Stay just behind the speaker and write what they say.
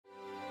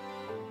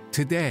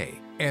Today,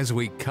 as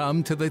we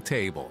come to the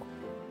table.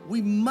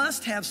 We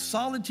must have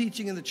solid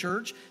teaching in the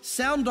church,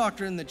 sound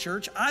doctrine in the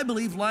church. I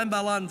believe line by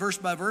line, verse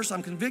by verse.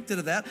 I'm convicted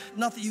of that.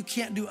 Not that you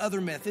can't do other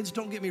methods,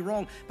 don't get me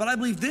wrong, but I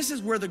believe this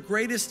is where the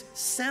greatest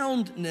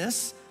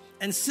soundness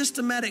and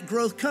systematic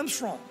growth comes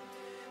from,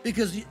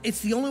 because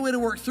it's the only way to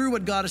work through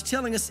what God is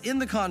telling us in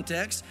the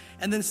context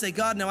and then say,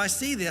 God, now I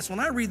see this. When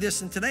I read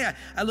this and today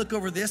I look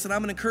over this, and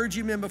I'm going to encourage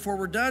you men before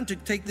we're done to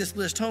take this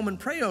list home and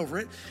pray over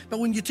it. But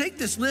when you take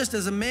this list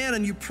as a man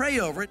and you pray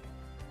over it,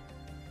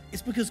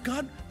 it's because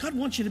God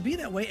wants you to be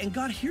that way, and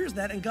God hears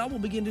that, and God will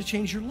begin to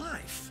change your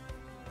life.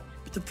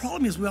 But the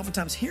problem is we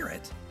oftentimes hear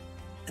it,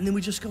 and then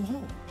we just go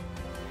home.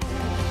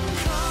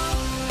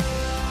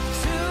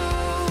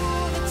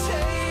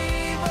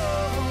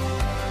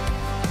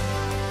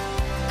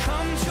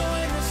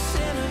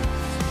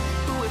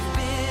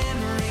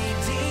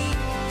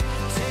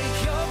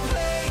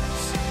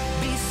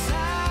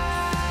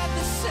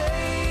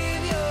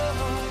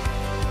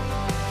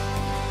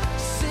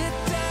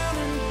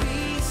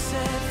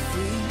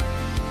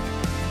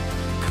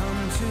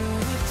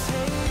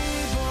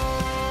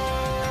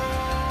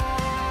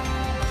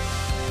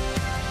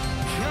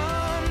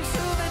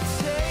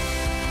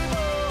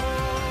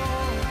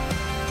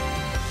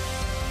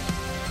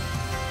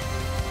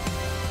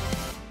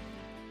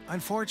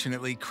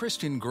 Unfortunately,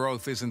 Christian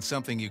growth isn't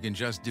something you can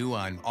just do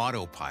on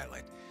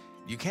autopilot.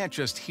 You can't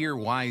just hear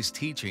wise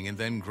teaching and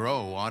then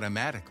grow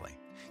automatically.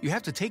 You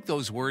have to take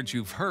those words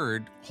you've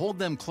heard, hold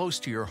them close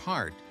to your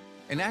heart,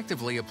 and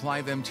actively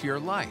apply them to your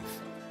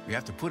life. You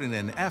have to put in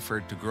an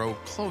effort to grow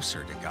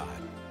closer to God.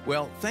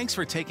 Well, thanks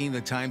for taking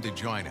the time to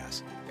join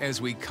us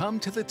as we come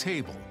to the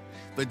table,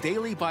 the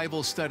daily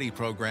Bible study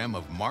program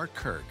of Mark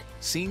Kirk,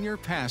 Senior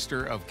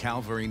Pastor of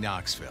Calvary,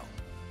 Knoxville.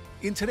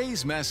 In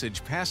today's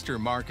message, Pastor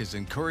Mark is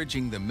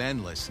encouraging the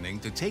men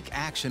listening to take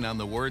action on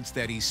the words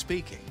that he's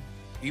speaking.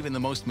 Even the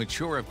most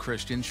mature of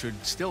Christians should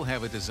still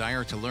have a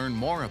desire to learn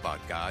more about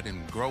God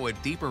and grow a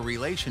deeper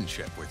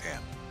relationship with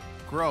Him.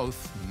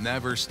 Growth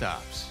never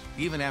stops,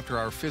 even after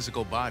our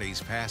physical bodies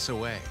pass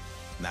away.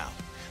 Now,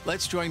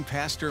 let's join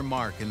Pastor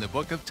Mark in the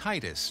book of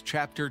Titus,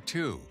 chapter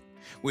 2,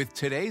 with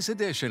today's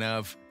edition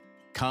of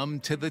Come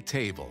to the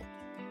Table.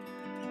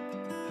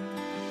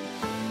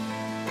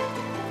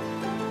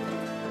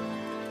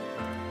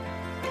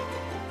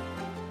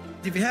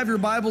 If you have your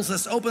Bibles,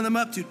 let's open them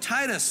up to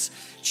Titus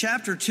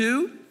chapter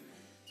 2.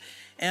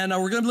 And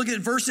we're going to look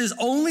at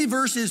only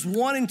verses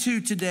 1 and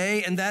 2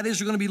 today, and that is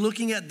we're going to be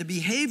looking at the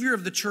behavior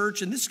of the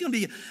church, and this is going to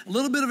be a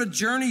little bit of a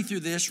journey through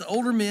this. The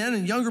older men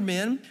and younger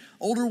men,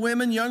 older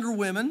women, younger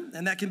women,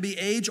 and that can be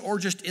age or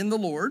just in the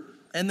Lord.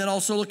 And then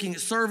also looking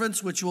at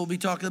servants, which we'll be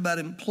talking about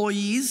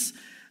employees.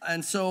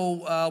 And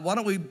so why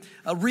don't we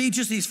read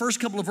just these first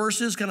couple of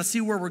verses, kind of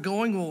see where we're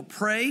going. We'll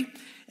pray,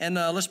 and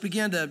let's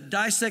begin to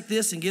dissect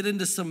this and get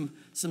into some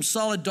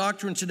solid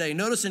doctrine today.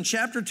 Notice in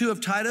chapter 2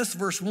 of Titus,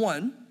 verse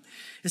 1,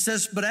 it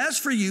says, "But as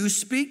for you,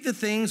 speak the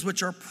things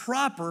which are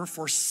proper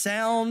for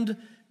sound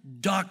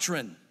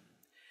doctrine,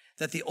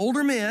 that the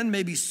older men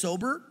may be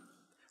sober,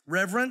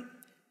 reverent,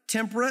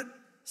 temperate,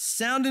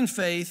 sound in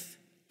faith,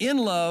 in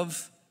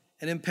love,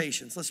 and in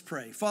patience." Let's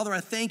pray. Father, I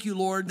thank you,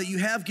 Lord, that you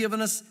have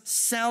given us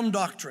sound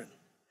doctrine.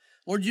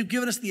 Lord, you've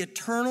given us the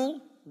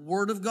eternal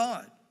Word of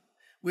God.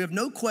 We have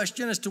no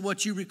question as to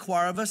what you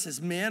require of us as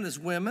men, as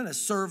women,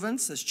 as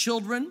servants, as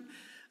children.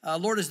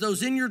 Lord, as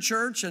those in your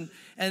church, and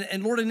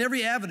Lord, in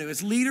every avenue,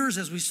 as leaders,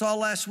 as we saw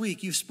last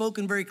week, you've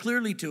spoken very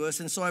clearly to us.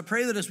 And so I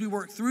pray that as we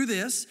work through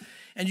this,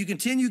 and you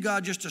continue,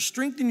 God, just to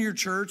strengthen your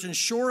church and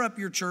shore up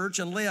your church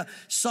and lay a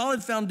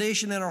solid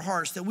foundation in our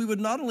hearts, that we would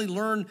not only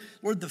learn,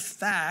 Lord, the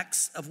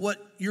facts of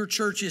what your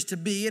church is to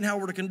be and how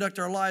we're to conduct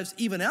our lives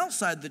even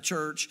outside the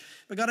church,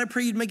 but God, I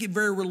pray you'd make it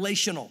very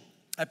relational.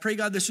 I pray,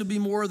 God, this would be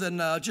more than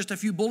just a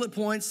few bullet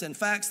points and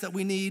facts that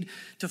we need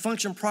to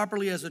function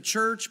properly as a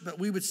church, but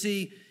we would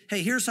see,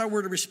 hey, here's how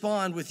we're to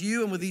respond with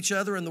you and with each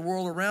other and the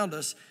world around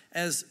us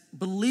as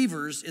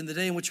believers in the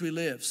day in which we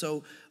live.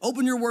 So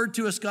open your word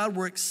to us, God.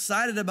 We're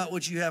excited about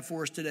what you have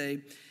for us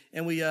today,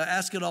 and we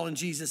ask it all in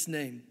Jesus'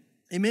 name.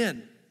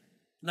 Amen.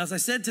 And as I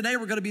said, today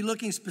we're going to be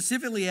looking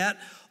specifically at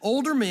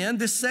older men.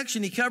 This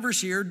section he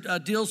covers here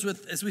deals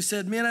with, as we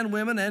said, men and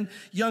women and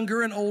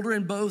younger and older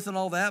and both and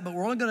all that, but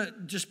we're only going to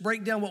just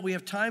break down what we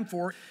have time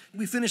for.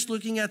 We finished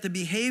looking at the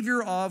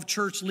behavior of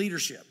church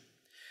leadership.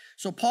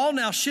 So Paul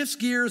now shifts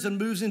gears and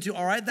moves into,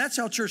 all right, that's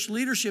how church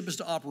leadership is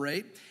to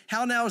operate.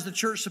 How now is the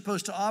church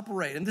supposed to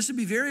operate? And this would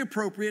be very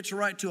appropriate to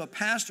write to a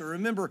pastor.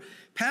 Remember,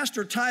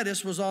 Pastor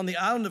Titus was on the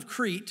island of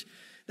Crete.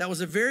 That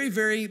was a very,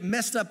 very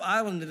messed up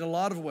island in a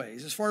lot of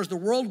ways. As far as the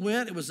world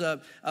went, it was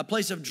a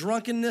place of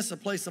drunkenness, a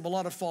place of a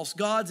lot of false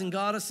gods and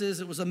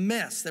goddesses. It was a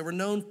mess. They were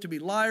known to be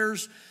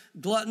liars,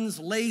 gluttons,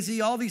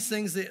 lazy, all these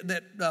things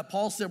that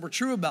Paul said were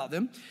true about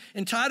them.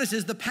 And Titus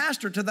is the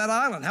pastor to that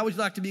island. How would you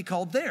like to be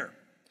called there?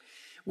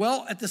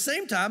 Well, at the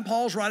same time,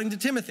 Paul's writing to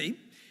Timothy,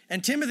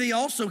 and Timothy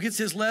also gets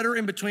his letter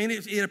in between.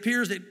 It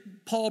appears that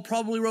Paul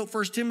probably wrote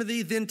 1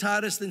 Timothy, then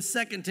Titus, then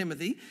 2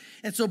 Timothy.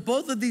 And so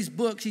both of these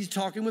books, he's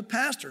talking with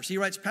pastors. He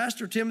writes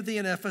Pastor Timothy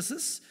in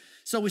Ephesus,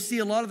 So we see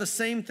a lot of the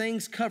same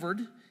things covered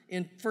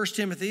in 1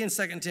 Timothy and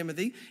 2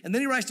 Timothy. And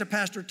then he writes to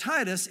Pastor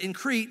Titus in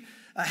Crete,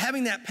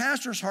 having that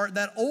pastor's heart,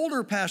 that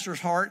older pastor's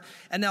heart,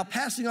 and now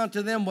passing on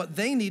to them what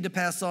they need to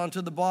pass on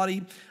to the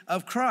body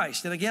of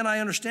Christ. And again, I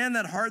understand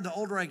that heart the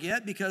older I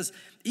get, because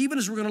even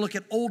as we're going to look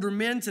at older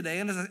men today,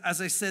 and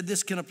as I said,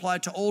 this can apply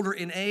to older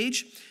in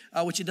age,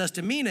 which it does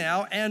to me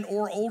now, and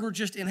or older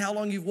just in how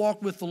long you've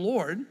walked with the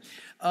Lord.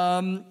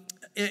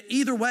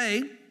 Either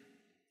way,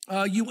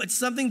 it's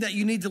something that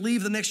you need to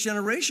leave the next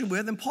generation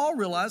with, and Paul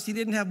realized he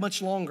didn't have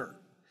much longer.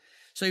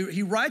 So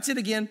he writes it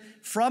again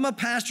from a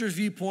pastor's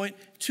viewpoint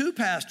to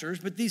pastors,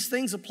 but these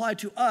things apply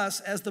to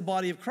us as the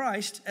body of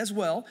Christ as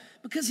well,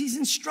 because he's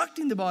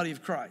instructing the body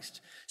of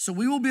Christ. So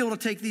we will be able to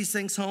take these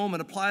things home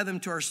and apply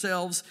them to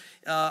ourselves,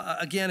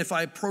 again, if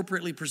I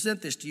appropriately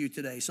present this to you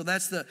today. So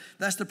that's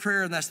the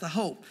prayer and that's the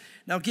hope.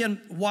 Now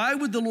again, why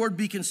would the Lord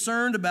be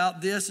concerned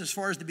about this as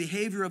far as the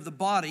behavior of the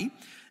body?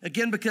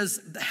 Again, because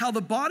how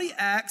the body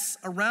acts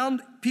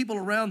around people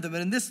around them,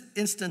 and in this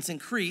instance in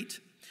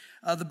Crete,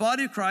 the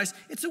body of Christ,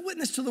 it's a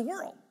witness to the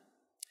world.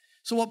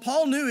 So what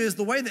Paul knew is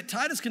the way that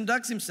Titus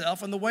conducts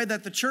himself and the way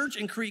that the church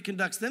in Crete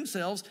conducts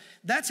themselves,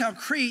 that's how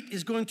Crete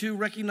is going to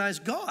recognize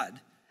God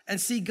and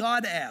see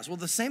God as. Well,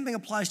 the same thing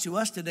applies to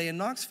us today in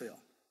Knoxville.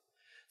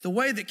 The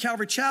way that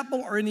Calvary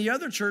Chapel or any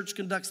other church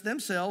conducts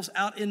themselves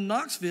out in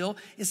Knoxville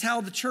is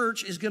how the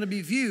church is going to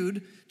be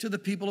viewed to the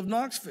people of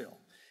Knoxville.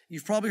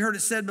 You've probably heard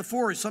it said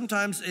before,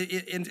 sometimes,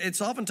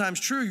 it's oftentimes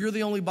true, you're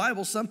the only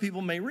Bible some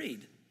people may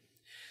read.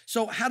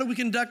 So how do we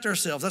conduct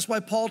ourselves? That's why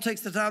Paul takes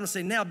the time to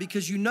say, now,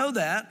 because you know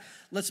that,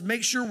 let's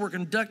make sure we're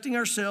conducting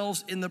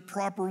ourselves in the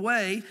proper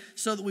way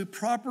so that we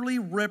properly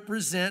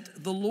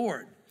represent the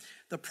Lord.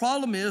 The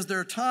problem is there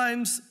are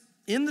times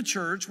in the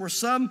church where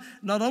some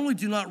not only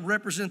do not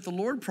represent the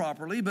Lord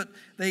properly, but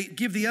they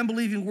give the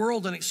unbelieving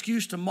world an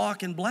excuse to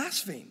mock and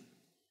blaspheme.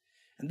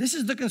 And this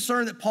is the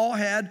concern that Paul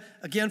had,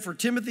 again, for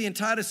Timothy and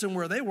Titus and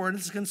where they were, and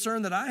it's a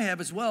concern that I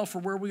have as well for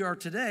where we are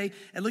today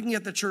and looking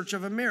at the Church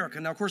of America.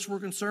 Now, of course,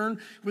 we're concerned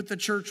with the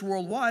church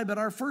worldwide, but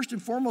our first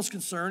and foremost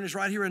concern is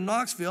right here in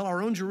Knoxville,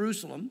 our own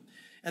Jerusalem,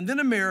 and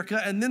then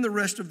America, and then the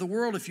rest of the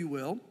world, if you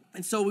will.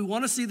 And so we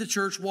want to see the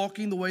church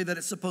walking the way that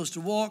it's supposed to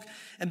walk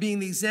and being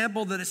the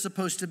example that it's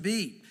supposed to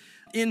be.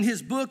 In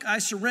his book, I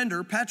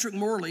Surrender, Patrick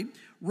Morley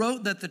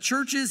wrote that the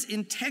church's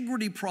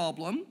integrity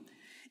problem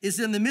is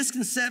in the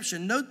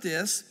misconception, note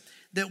this,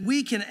 that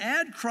we can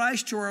add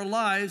Christ to our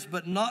lives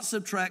but not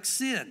subtract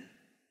sin.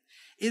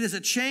 It is a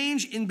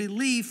change in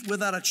belief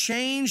without a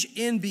change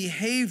in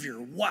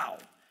behavior. Wow.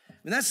 I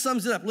mean, that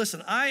sums it up.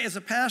 Listen, as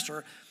a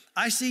pastor,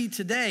 I see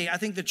today, I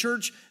think the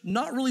church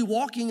not really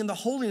walking in the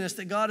holiness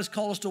that God has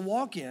called us to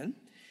walk in.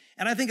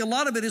 And I think a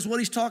lot of it is what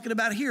he's talking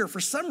about here. For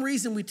some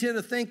reason, we tend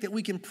to think that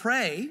we can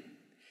pray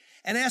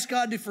and ask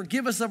God to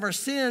forgive us of our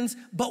sins,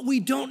 but we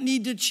don't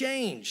need to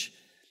change.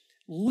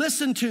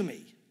 Listen to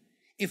me.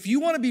 If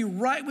you want to be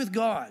right with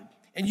God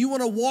and you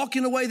want to walk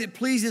in a way that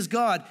pleases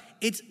God,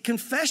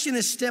 confession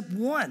is step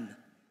one.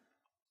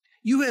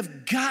 You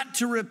have got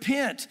to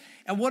repent.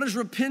 And what does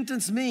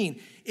repentance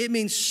mean? It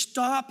means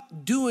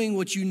stop doing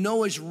what you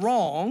know is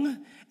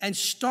wrong and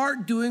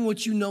start doing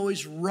what you know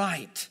is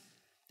right.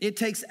 It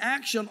takes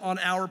action on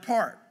our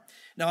part.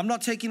 Now, I'm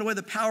not taking away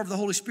the power of the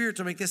Holy Spirit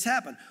to make this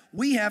happen.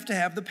 We have to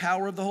have the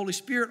power of the Holy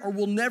Spirit or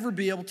we'll never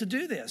be able to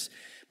do this.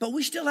 But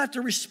we still have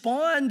to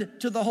respond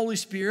to the Holy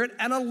Spirit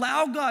and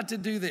allow God to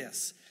do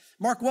this.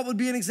 Mark, what would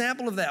be an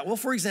example of that? Well,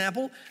 for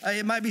example,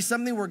 it might be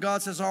something where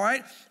God says, all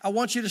right, I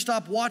want you to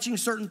stop watching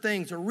certain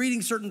things or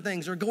reading certain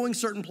things or going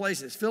certain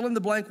places. Fill in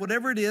the blank,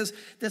 whatever it is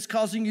that's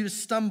causing you to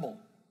stumble.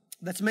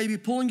 That's maybe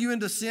pulling you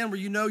into sin where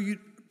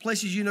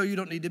places you know you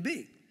don't need to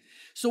be.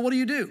 So what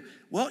do?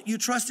 Well, you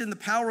trust in the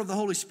power of the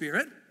Holy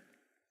Spirit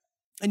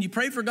and you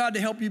pray for God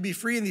to help you be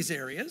free in these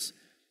areas,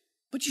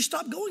 but you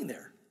stop going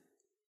there.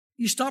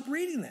 You stop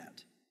reading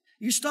that.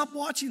 You stop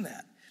watching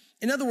that.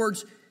 In other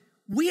words,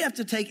 we have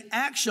to take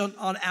action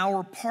on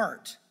our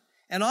part.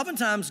 And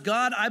oftentimes,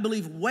 God, I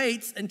believe,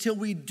 waits until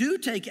we do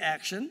take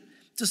action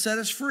to set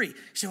us free.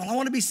 You say, well, I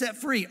want to be set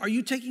free. Are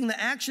you taking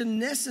the action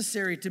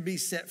necessary to be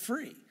set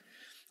free?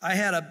 I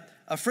had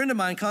a friend of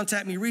mine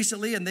contact me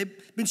recently, and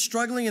they've been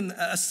struggling in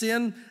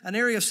an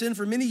area of sin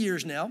for many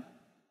years now.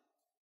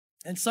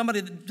 And somebody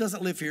that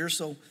doesn't live here,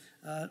 so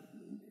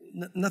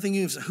nothing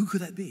you say, who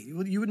could that be?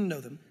 You wouldn't know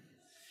them.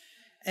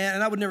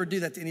 And I would never do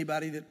that to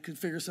anybody that could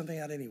figure something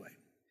out anyway.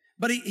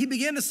 But he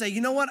began to say,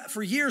 you know what?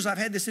 For years, I've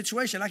had this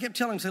situation. I kept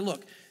telling him, say,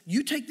 look,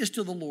 you take this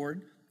to the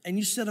Lord and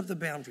you set up the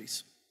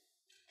boundaries.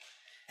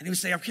 And he would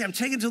say, okay, I'm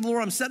taking it to the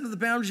Lord. I'm setting up the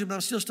boundaries, but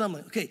I'm still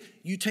stumbling. Okay,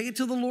 you take it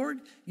to the Lord.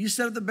 You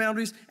set up the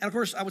boundaries. And of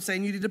course, I would say,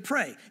 and you need to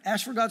pray.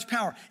 Ask for God's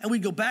power. And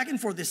we'd go back and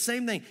forth, this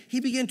same thing. He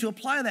began to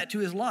apply that to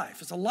his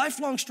life. It's a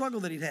lifelong struggle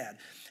that he'd had.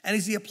 And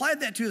as he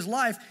applied that to his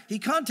life, he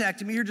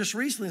contacted me here just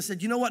recently and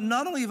said, you know what?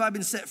 Not only have I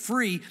been set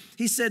free,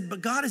 he said,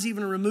 but God has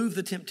even removed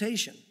the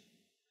temptation.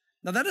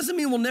 Now, that doesn't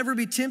mean we'll never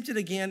be tempted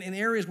again in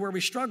areas where we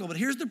struggle, but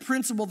here's the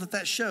principle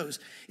that shows.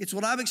 It's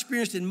what I've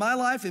experienced in my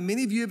life and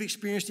many of you have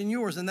experienced in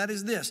yours, and that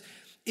is this.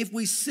 If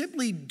we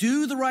simply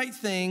do the right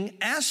thing,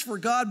 ask for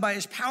God by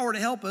his power to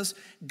help us,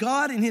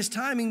 God in his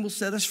timing will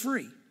set us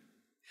free.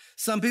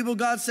 Some people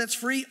God sets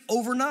free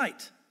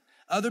overnight.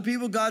 Other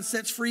people God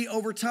sets free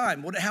over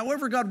time.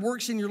 However God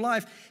works in your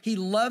life, he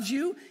loves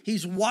you.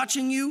 He's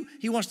watching you.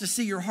 He wants to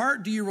see your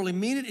heart. Do you really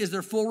mean it? Is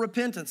there full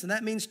repentance? And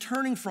that means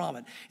turning from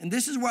it. And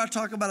this is where I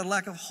talk about a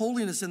lack of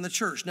holiness in the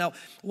church. Now,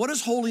 what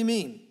does holy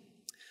mean?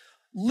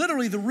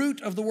 Literally, the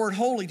root of the word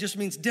holy just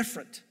means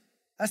different.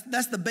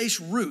 That's the base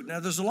root. Now,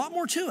 there's a lot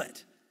more to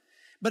it.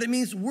 But it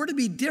means we're to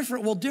be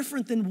different. Well,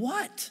 different than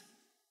what?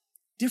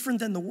 Different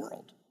than the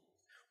world.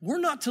 We're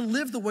not to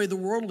live the way the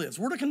world lives.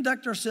 We're to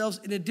conduct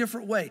ourselves in a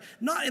different way,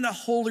 not in a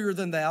holier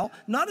than thou,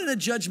 not in a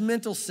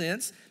judgmental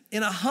sense,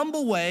 in a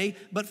humble way,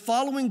 but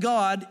following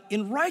God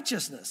in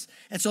righteousness.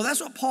 And so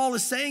that's what Paul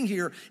is saying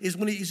here, is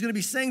when he's going to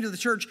be saying to the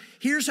church,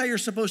 here's how you're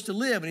supposed to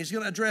live. And he's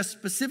going to address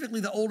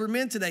specifically the older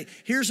men today.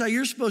 Here's how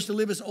you're supposed to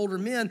live as older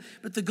men.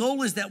 But the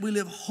goal is that we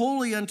live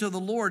holy unto the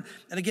Lord.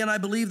 And again, I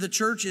believe the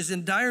church is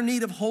in dire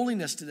need of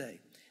holiness today.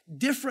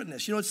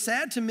 Differentness. You know, it's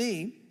sad to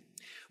me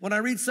when I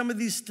read some of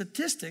these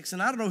statistics,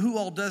 and I don't know who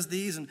all does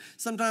these, and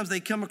sometimes they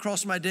come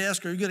across my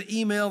desk, or you get an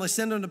email, they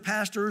send them to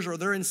pastors, or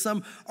they're in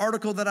some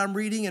article that I'm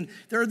reading, and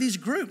there are these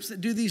groups that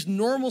do these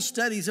normal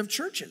studies of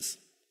churches.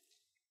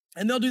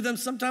 And they'll do them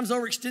sometimes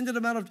over extended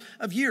amount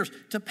of years,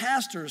 to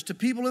pastors, to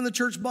people in the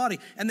church body.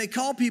 And they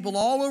call people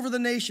all over the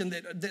nation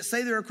that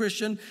say they're a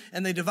Christian,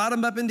 and they divide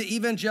them up into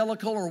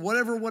evangelical or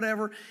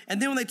whatever.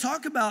 And then when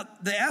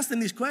they ask them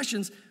these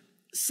questions,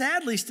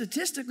 sadly,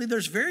 statistically,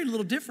 there's very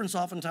little difference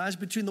oftentimes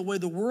between the way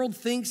the world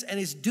thinks and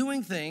is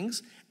doing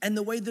things and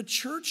the way the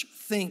church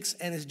thinks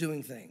and is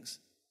doing things.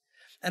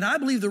 And I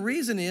believe the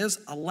reason is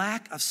a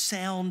lack of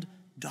sound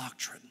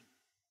doctrine,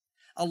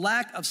 a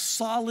lack of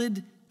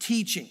solid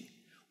teaching.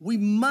 We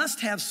must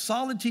have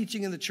solid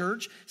teaching in the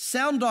church,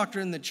 sound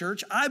doctrine in the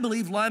church. I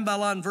believe line by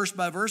line, verse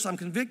by verse. I'm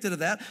convicted of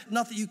that.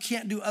 Not that you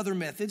can't do other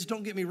methods,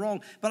 don't get me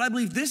wrong, but I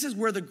believe this is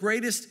where the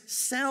greatest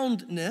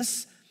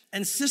soundness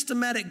and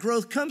systematic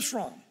growth comes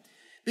from,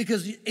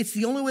 because it's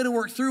the only way to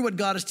work through what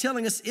God is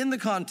telling us in the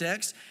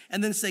context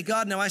and then say,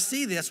 God, now I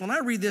see this. When I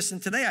read this,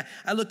 and today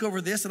I look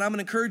over this, and I'm going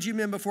to encourage you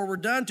men before we're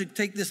done to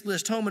take this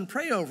list home and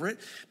pray over it.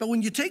 But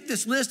when you take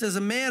this list as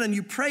a man and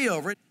you pray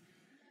over it,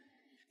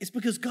 it's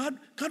because God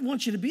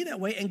wants you to be that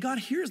way, and God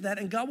hears that,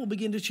 and God will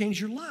begin to change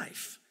your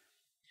life.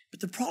 But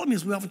the problem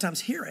is we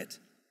oftentimes hear it,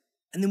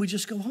 and then we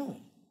just go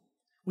home.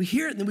 We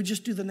hear it, and then we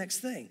just do the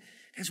next thing.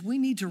 Because we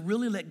need to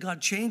really let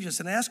God change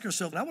us and ask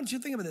ourselves, and I want you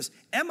to think about this,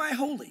 am I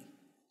holy?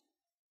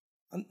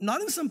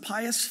 Not in some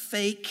pious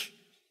fake,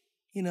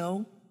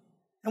 And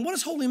what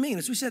does holy mean?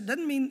 As we said, it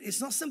doesn't mean, it's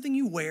not something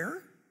you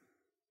wear.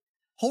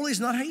 Holy is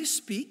not how you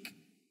speak.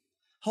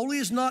 Holy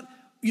is not,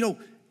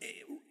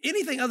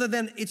 anything other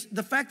than it's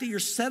the fact that you're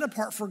set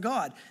apart for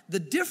God. The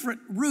different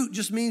root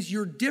just means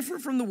you're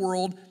different from the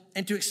world,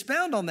 and to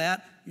expound on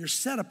that, you're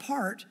set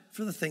apart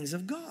for the things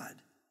of God.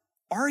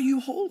 Are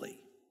you holy?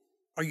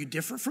 Are you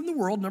different from the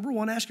world? Number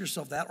one, ask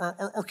yourself that.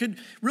 Or could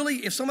really,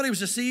 if somebody was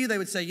to see you, they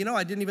would say,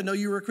 I didn't even know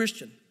you were a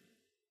Christian.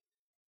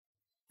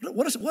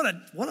 What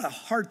a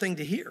hard thing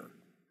to hear.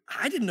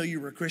 I didn't know you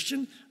were a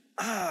Christian.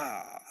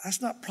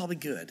 That's not probably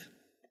good.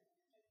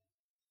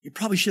 You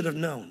probably should have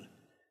known.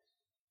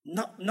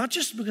 Not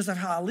just because of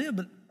how I live,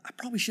 but I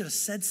probably should have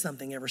said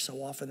something ever so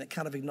often that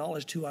kind of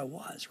acknowledged who I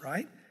was,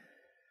 right?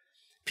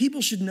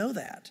 People should know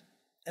that.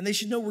 And they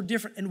should know we're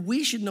different, and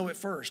we should know it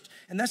first.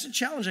 And that's a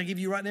challenge I give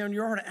you right now in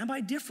your heart. Am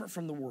I different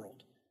from the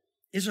world?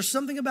 Is there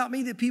something about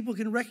me that people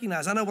can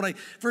recognize? I know when I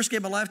first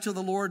gave my life to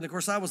the Lord, and of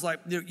course I was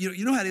like,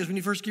 you know how it is when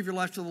you first give your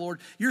life to the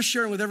Lord, you're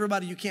sharing with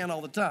everybody you can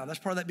all the time. That's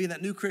part of that being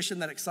that new Christian,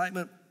 that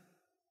excitement.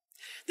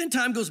 Then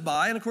time goes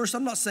by, and of course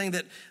I'm not saying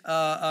that,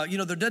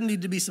 there doesn't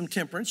need to be some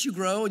temperance. You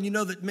grow, and you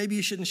know that maybe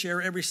you shouldn't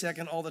share every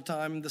second all the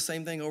time the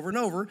same thing over and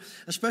over,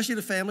 especially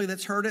the family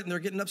that's heard it and they're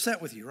getting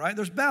upset with you, right?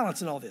 There's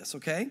balance in all this,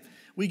 okay?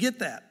 We get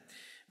that.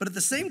 But at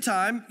the same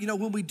time,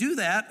 when we do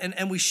that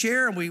and we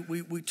share and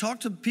we talk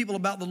to people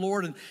about the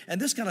Lord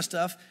and this kind of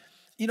stuff,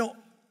 do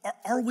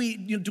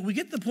we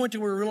get to the point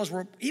where we realize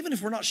even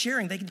if we're not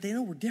sharing, they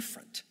know we're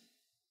different.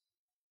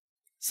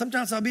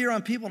 Sometimes I'll be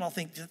around people and I'll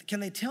think, can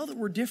they tell that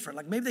we're different?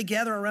 Like maybe they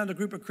gather around a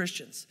group of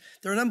Christians.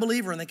 They're an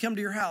unbeliever and they come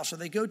to your house or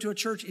they go to a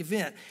church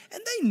event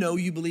and they know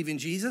you believe in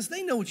Jesus.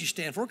 They know what you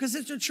stand for because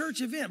it's a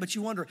church event. But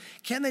you wonder,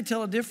 can they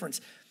tell a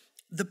difference?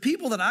 The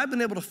people that I've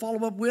been able to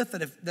follow up with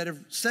that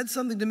have said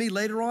something to me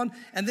later on,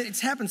 and that it's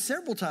happened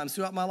several times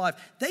throughout my life,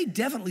 they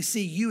definitely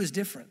see you as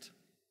different.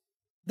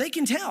 They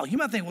can tell. You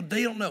might think, well,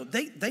 they don't know.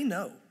 They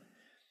know.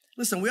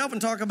 Listen, we often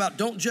talk about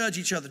don't judge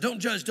each other.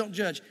 Don't judge, don't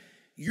judge.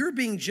 You're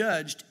being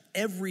judged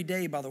every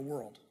day by the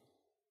world.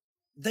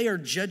 They are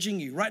judging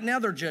you. Right now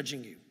they're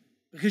judging you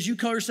because you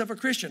call yourself a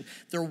Christian.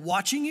 They're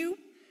watching you.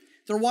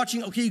 They're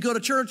watching, okay, you go to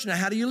church, now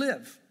how do you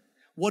live?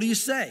 What do you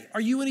say?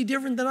 Are you any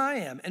different than I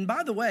am? And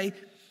by the way,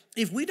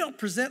 if we don't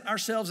present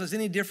ourselves as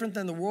any different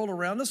than the world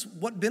around us,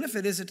 what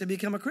benefit is it to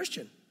become a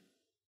Christian?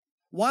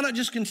 Why not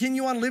just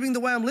continue on living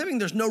the way I'm living?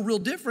 There's no real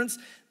difference.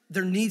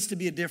 there needs to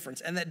be a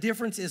difference. And that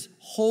difference is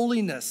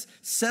holiness,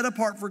 set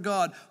apart for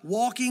God,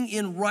 walking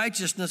in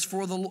righteousness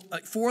for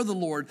the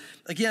Lord.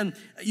 Again,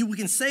 we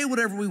can say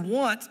whatever we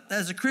want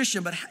as a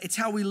Christian, but it's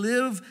how we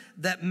live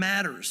that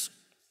matters.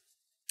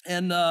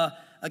 And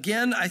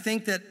again, I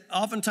think that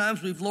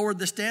oftentimes we've lowered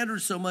the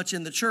standards so much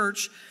in the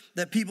church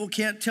that people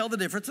can't tell the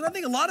difference. And I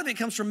think a lot of it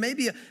comes from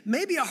maybe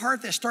a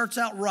heart that starts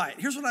out right.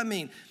 Here's what I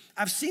mean.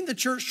 I've seen the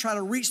church try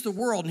to reach the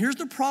world, and here's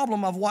the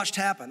problem I've watched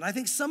happen. I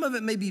think some of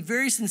it may be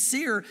very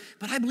sincere,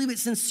 but I believe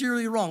it's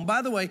sincerely wrong.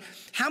 By the way,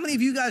 how many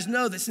of you guys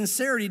know that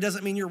sincerity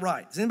doesn't mean you're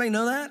right? Does anybody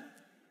know that?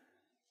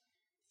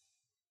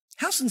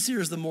 How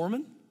sincere is the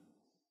Mormon?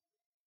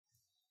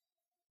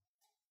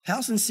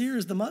 How sincere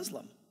is the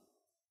Muslim?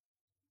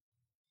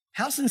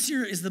 How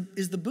sincere is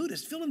the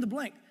Buddhist? Fill in the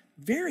blank.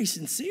 Very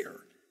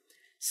sincere.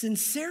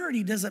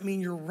 Sincerity doesn't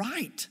mean you're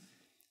right.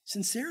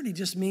 Sincerity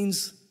just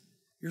means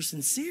you're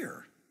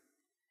sincere.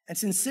 And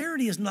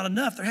sincerity is not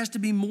enough. There has to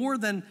be more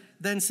than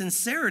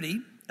sincerity.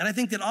 And I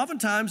think that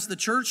oftentimes the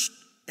church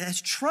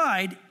has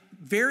tried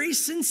very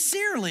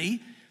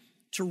sincerely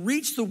to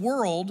reach the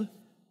world,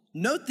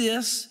 note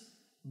this,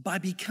 by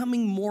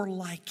becoming more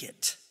like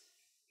it.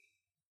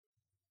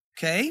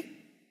 Okay?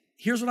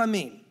 Here's what I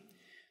mean.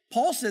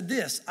 Paul said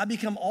this, I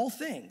become all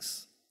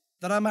things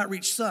that I might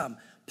reach some.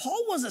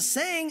 Paul wasn't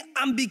saying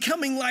I'm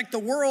becoming like the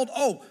world.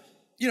 Oh,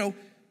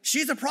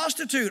 she's a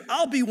prostitute,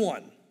 I'll be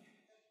one.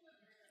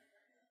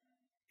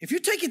 If you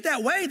take it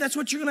that way, that's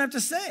what you're gonna have to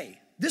say.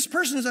 This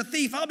person is a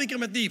thief, I'll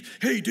become a thief.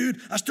 Hey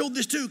dude, I stole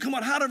this too, come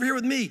on, hide over here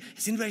with me.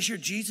 Has anybody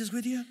shared Jesus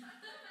with you?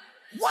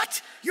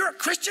 What? You're a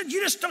Christian?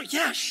 You just don't,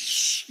 yeah,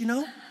 shh,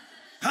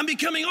 I'm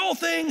becoming all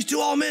things to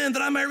all men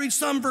that I may reach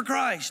some for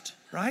Christ,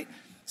 right?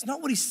 It's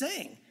not what he's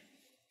saying.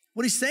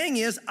 What he's saying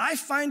is, I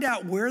find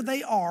out where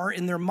they are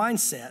in their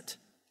mindset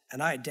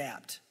and I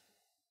adapt.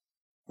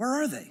 Where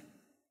are they?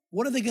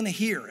 What are they gonna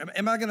hear?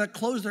 Am I gonna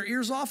close their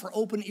ears off or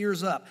open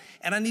ears up?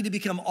 And I need to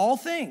become all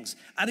things.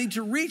 I need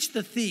to reach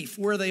the thief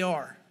where they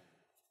are.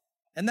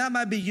 And that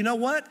might be,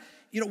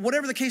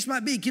 whatever the case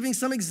might be, giving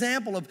some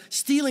example of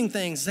stealing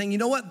things, saying,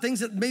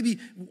 things that maybe,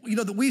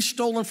 that we've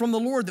stolen from the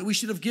Lord that we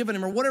should have given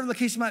him, or whatever the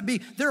case might be.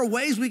 There are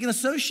ways we can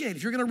associate.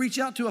 If you're gonna reach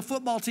out to a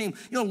football team,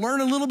 learn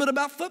a little bit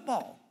about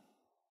football.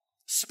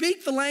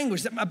 Speak the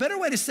language. A better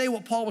way to say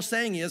what Paul was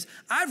saying is,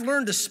 I've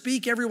learned to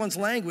speak everyone's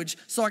language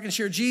so I can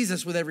share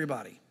Jesus with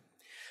everybody.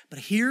 But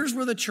here's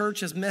where the church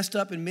has messed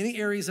up in many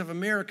areas of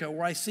America,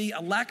 where I see a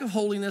lack of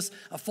holiness,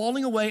 a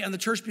falling away, and the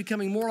church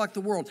becoming more like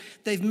the world.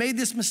 They've made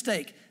this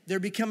mistake. They're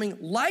becoming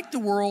like the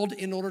world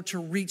in order to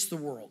reach the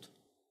world.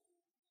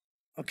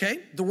 Okay?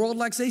 The world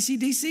likes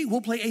AC/DC.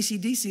 We'll play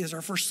AC/DC as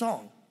our first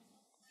song.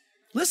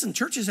 Listen,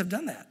 churches have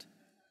done that.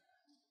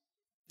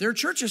 There are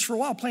churches for a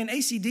while playing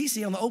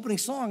AC/DC on the opening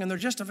song, and their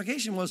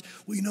justification was,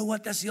 well, you know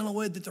what? That's the only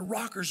way that the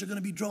rockers are going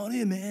to be drawn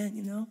in,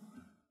 man,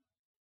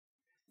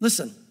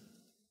 Listen,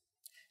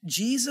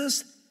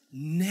 Jesus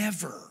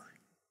never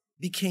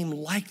became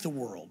like the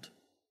world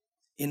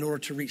in order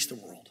to reach the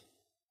world.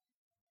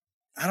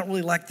 I don't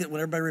really like that when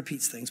everybody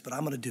repeats things, but I'm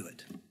going to do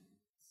it.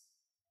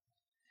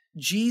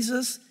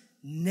 Jesus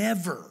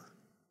never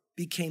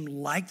became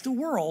like the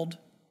world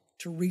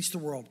to reach the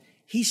world.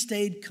 He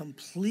stayed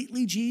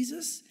completely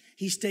Jesus.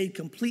 He stayed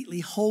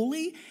completely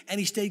holy, and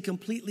he stayed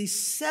completely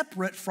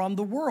separate from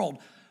the world.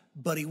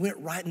 But he went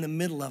right in the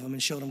middle of them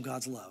and showed them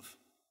God's love.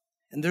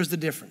 And there's the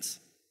difference.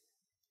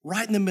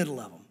 Right in the middle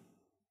of them.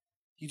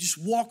 You just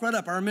walk right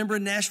up. I remember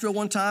in Nashville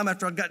one time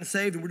after I'd gotten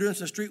saved and we're doing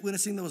some street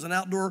witnessing, there was an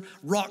outdoor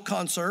rock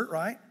concert,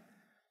 right?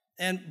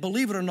 And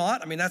believe it or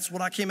not, that's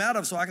what I came out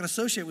of, so I can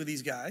associate with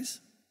these guys.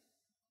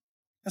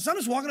 And so I'm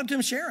just walking up to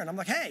him sharing. I'm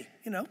like, hey,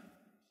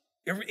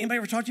 anybody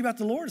ever talk to you about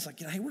the Lord? It's like,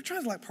 hey, we're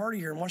trying to party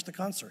here and watch the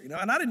concert, And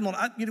I didn't want,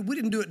 we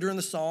didn't do it during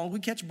the song. We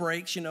catch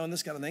breaks, and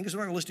this kind of thing, because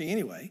we're not going to listen to you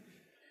anyway.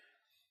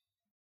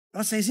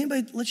 I'll say, has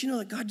anybody let you know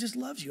that God just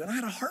loves you? And I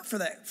had a heart for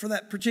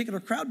that particular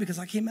crowd because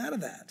I came out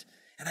of that.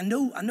 And I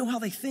know how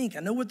they think. I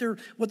know what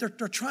they're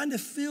trying to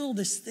fill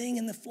this thing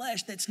in the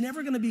flesh that's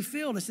never going to be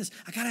filled. It's this,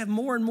 I got to have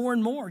more and more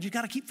and more. You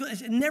got to keep filling.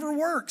 It never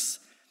works.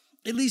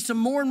 It leads to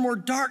more and more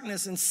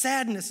darkness and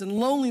sadness and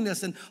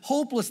loneliness and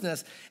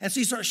hopelessness. And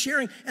so you start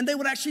sharing, and they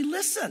would actually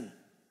listen.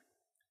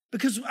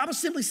 Because I was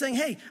simply saying,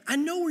 hey, I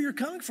know where you're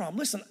coming from.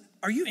 Listen,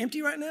 are you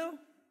empty right now?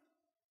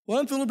 Well,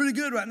 I'm feeling pretty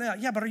good right now.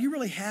 Yeah, but are you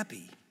really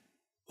happy?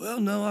 Well,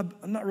 no,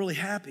 I'm not really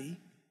happy.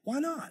 Why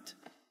not?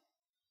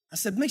 I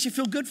said, it makes you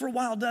feel good for a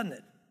while, doesn't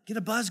it? Get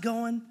a buzz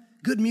going,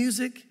 good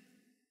music.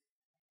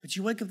 But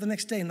you wake up the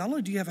next day, and not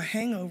only do you have a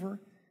hangover,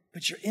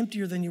 but you're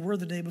emptier than you were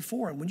the day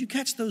before. And when you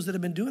catch those that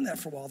have been doing that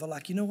for a while, they're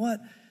like, you know what?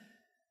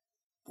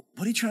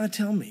 What are you trying to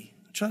tell me?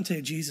 I'm trying to tell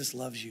you Jesus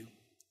loves you.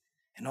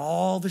 And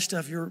all the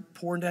stuff you're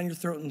pouring down your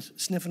throat and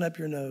sniffing up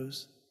your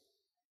nose,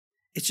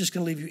 it's just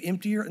going to leave you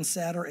emptier and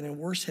sadder and in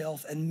worse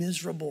health and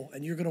miserable.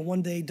 And you're going to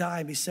one day die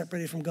and be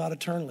separated from God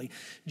eternally.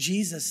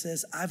 Jesus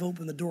says, I've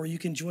opened the door. You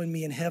can join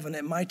me in heaven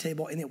at my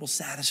table, and it will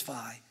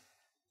satisfy.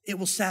 It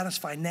will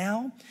satisfy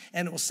now,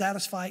 and it will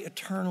satisfy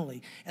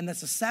eternally. And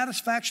that's a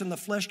satisfaction the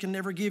flesh can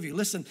never give you.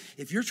 Listen,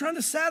 if you're trying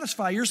to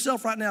satisfy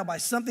yourself right now by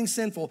something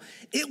sinful,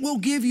 it will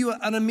give you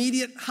an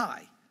immediate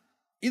high.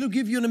 It'll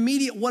give you an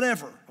immediate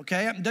whatever,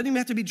 okay? It doesn't even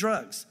have to be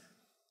drugs.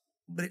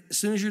 But as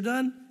soon as you're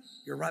done,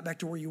 you're right back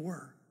to where you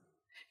were.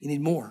 You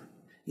need more.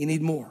 You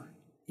need more.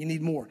 You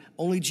need more.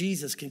 Only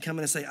Jesus can come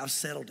in and say, I've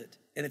settled it,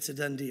 and it's a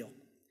done deal.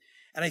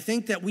 And I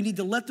think that we need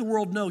to let the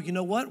world know, you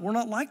know what? We're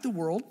not like the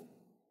world.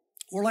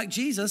 We're like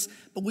Jesus,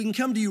 but we can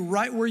come to you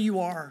right where you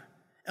are.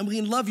 And we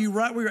can love you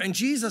right where you are. And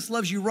Jesus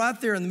loves you right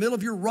there in the middle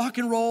of your rock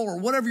and roll or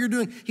whatever you're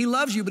doing. He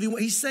loves you, but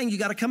he's saying you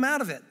got to come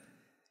out of it.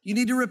 You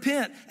need to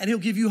repent, and he'll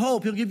give you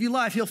hope. He'll give you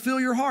life. He'll fill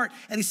your heart.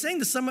 And he's saying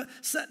to some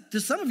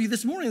of you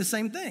this morning the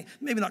same thing.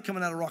 Maybe not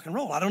coming out of rock and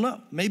roll. I don't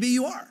know. Maybe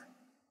you are.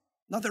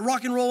 Not that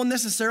rock and roll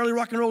necessarily,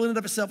 rock and roll in and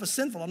of itself is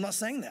sinful. I'm not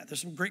saying that.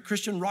 There's some great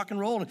Christian rock and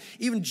roll and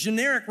even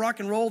generic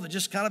rock and roll that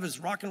just kind of is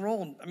rock and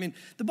roll. I mean,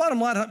 the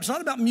bottom line, it's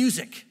not about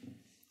music.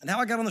 And how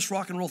I got on this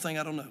rock and roll thing,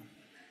 I don't know.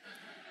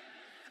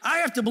 I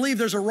have to believe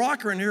there's a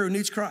rocker in here who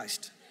needs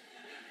Christ.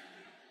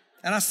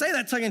 And I say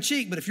that tongue in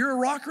cheek, but if you're a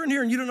rocker in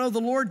here and you don't know the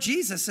Lord,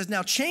 Jesus says,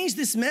 now change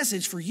this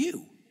message for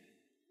you.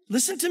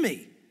 Listen to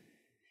me.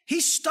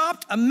 He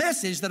stopped a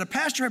message that a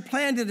pastor had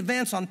planned in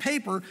advance on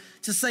paper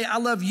to say, I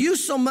love you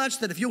so much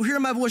that if you'll hear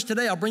my voice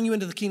today, I'll bring you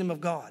into the kingdom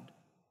of God.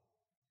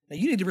 Now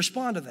you need to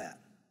respond to that.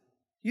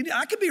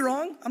 I could be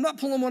wrong. I'm not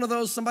pulling one of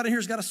those, somebody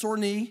here's got a sore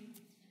knee.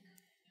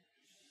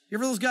 You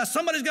ever those guys,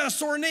 somebody's got a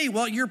sore knee.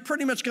 Well, you're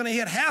pretty much going to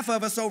hit half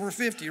of us over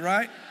 50,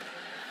 right?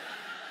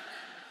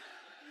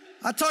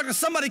 I talked to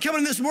somebody coming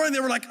in this morning.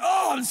 They were like,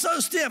 oh, I'm so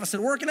stiff. I said,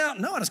 working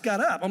out? No, I just got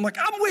up. I'm like,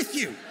 I'm with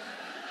you.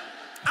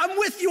 I'm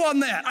with you on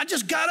that. I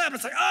just got up.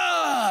 It's like,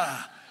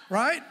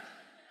 right?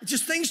 It's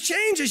just things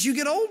change as you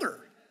get older.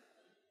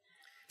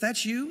 If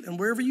that's you, and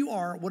wherever you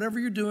are, whatever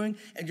you're doing,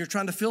 and you're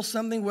trying to feel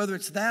something, whether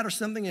it's that or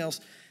something else,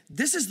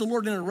 this is the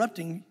Lord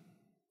interrupting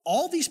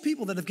all these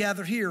people that have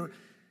gathered here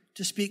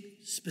to speak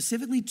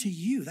specifically to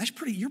you.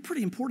 You're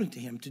pretty important to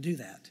him to do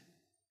that.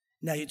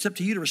 Now, it's up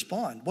to you to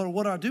respond.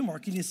 What do I do,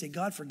 Mark? You need to say,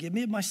 God, forgive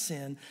me of my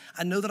sin.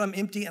 I know that I'm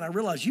empty, and I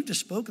realize you've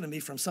just spoken to me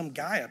from some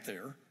guy up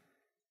there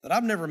that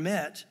I've never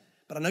met,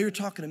 but I know you're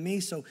talking to me,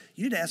 so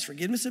you need to ask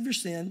forgiveness of your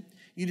sin.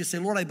 You need to say,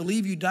 Lord, I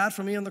believe you died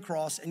for me on the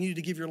cross, and you need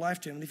to give your life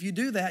to him. And if you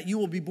do that, you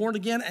will be born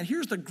again. And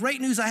here's the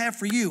great news I have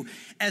for you.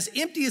 As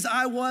empty as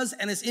I was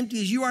and as empty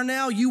as you are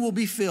now, you will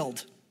be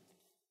filled.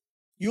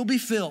 You'll be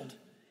filled.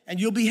 And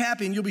you'll be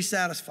happy and you'll be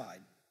satisfied.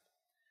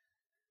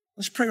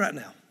 Let's pray right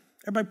now.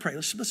 Everybody pray.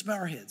 Let's bow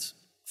our heads.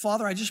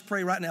 Father, I just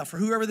pray right now for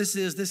whoever this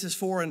is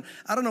for, and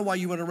I don't know why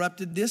you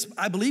interrupted this.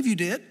 I believe you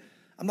did.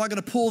 I'm not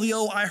going to pull the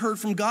I heard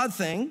from God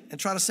thing and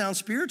try to sound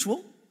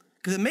spiritual,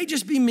 because it may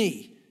just be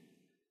me.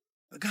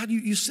 But God,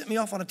 you sent me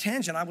off on a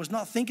tangent. I was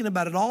not thinking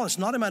about it all. It's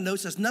not in my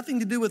notes. It's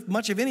nothing to do with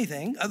much of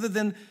anything other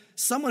than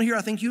someone here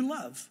I think you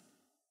love.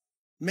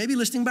 Maybe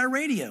listening by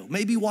radio,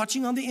 maybe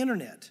watching on the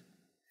internet,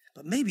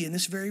 but maybe in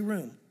this very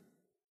room.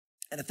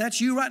 And if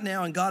that's you right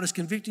now and God is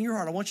convicting your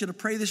heart, I want you to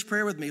pray this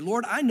prayer with me.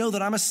 Lord, I know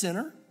that I'm a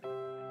sinner.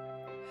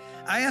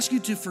 I ask you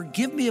to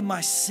forgive me of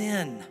my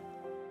sin.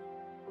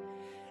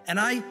 And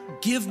I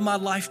give my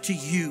life to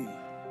you.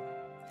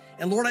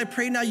 And Lord, I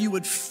pray now you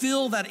would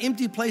fill that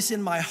empty place in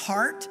my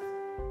heart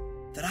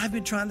that I've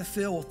been trying to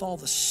fill with all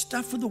the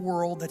stuff of the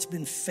world that's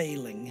been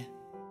failing.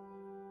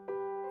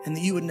 And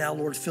that you would now,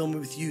 Lord, fill me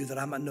with you, that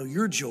I might know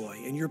your joy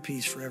and your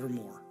peace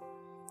forevermore.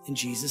 In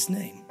Jesus'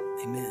 name,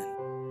 amen.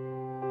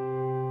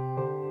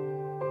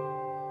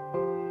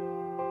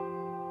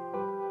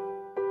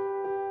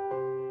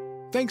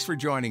 Thanks for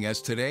joining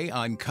us today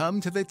on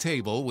Come to the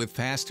Table with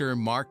Pastor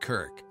Mark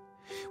Kirk.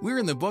 We're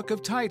in the book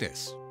of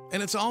Titus,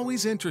 and it's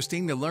always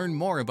interesting to learn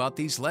more about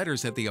these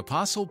letters that the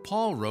Apostle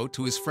Paul wrote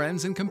to his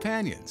friends and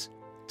companions.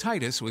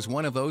 Titus was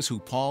one of those who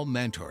Paul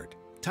mentored.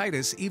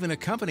 Titus even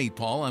accompanied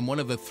Paul on one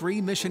of the 3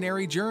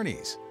 missionary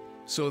journeys.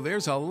 So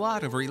there's a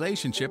lot of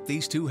relationship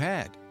these two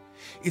had.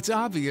 It's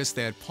obvious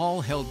that Paul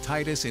held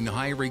Titus in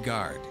high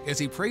regard as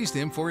he praised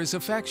him for his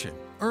affection,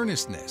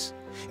 earnestness,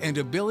 and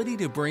ability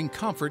to bring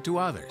comfort to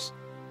others.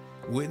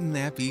 Wouldn't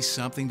that be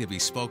something to be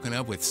spoken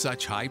of with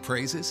such high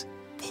praises?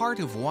 Part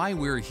of why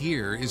we're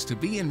here is to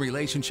be in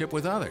relationship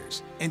with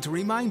others and to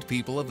remind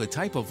people of the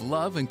type of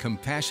love and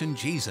compassion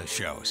Jesus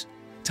shows.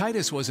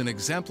 Titus was an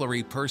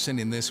exemplary person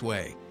in this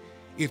way.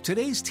 If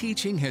today's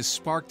teaching has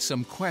sparked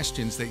some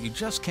questions that you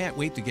just can't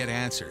wait to get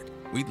answered,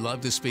 we'd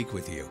love to speak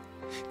with you.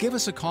 Give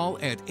us a call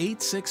at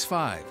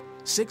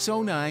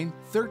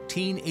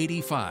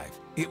 865-609-1385.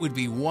 It would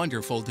be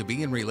wonderful to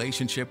be in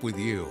relationship with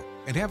you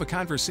and have a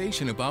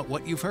conversation about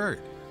what you've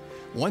heard.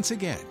 Once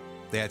again,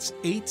 that's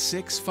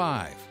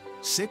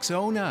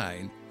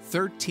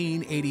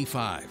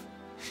 865-609-1385.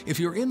 If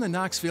you're in the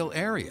Knoxville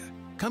area,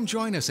 come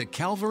join us at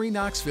Calvary,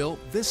 Knoxville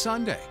this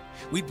Sunday.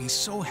 We'd be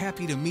so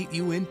happy to meet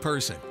you in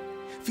person.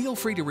 Feel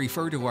free to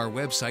refer to our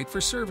website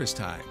for service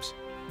times,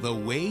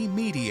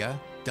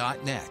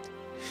 thewaymedia.net.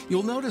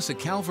 You'll notice a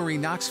Calvary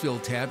Knoxville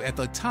tab at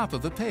the top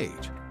of the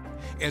page.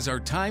 As our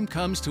time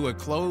comes to a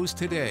close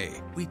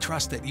today, we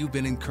trust that you've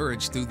been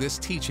encouraged through this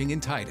teaching in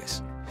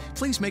Titus.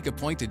 Please make a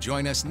point to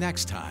join us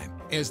next time,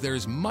 as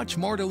there's much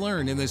more to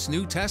learn in this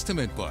New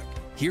Testament book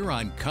here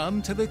on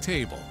Come to the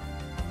Table.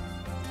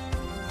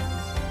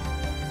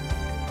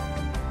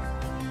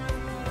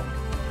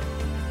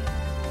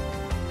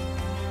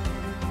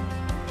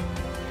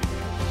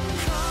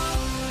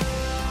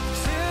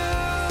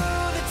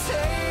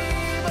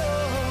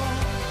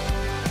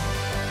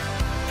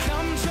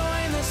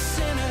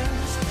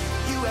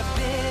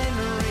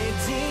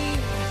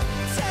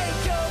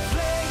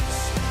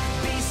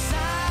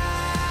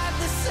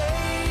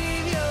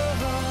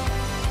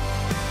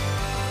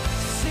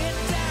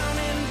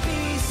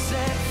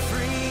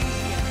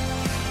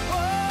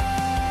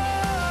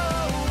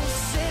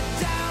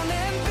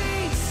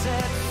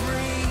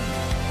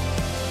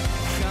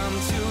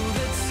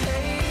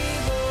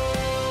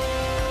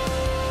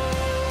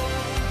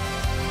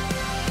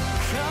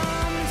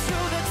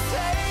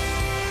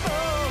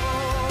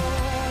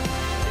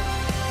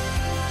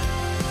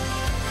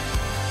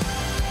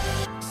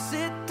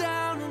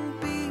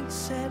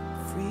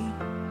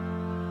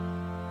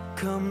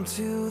 Come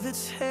to the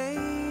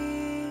table.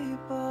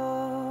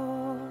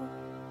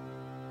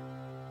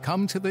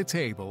 Come to the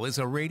Table is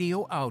a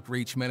radio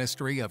outreach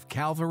ministry of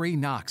Calvary,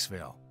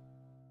 Knoxville.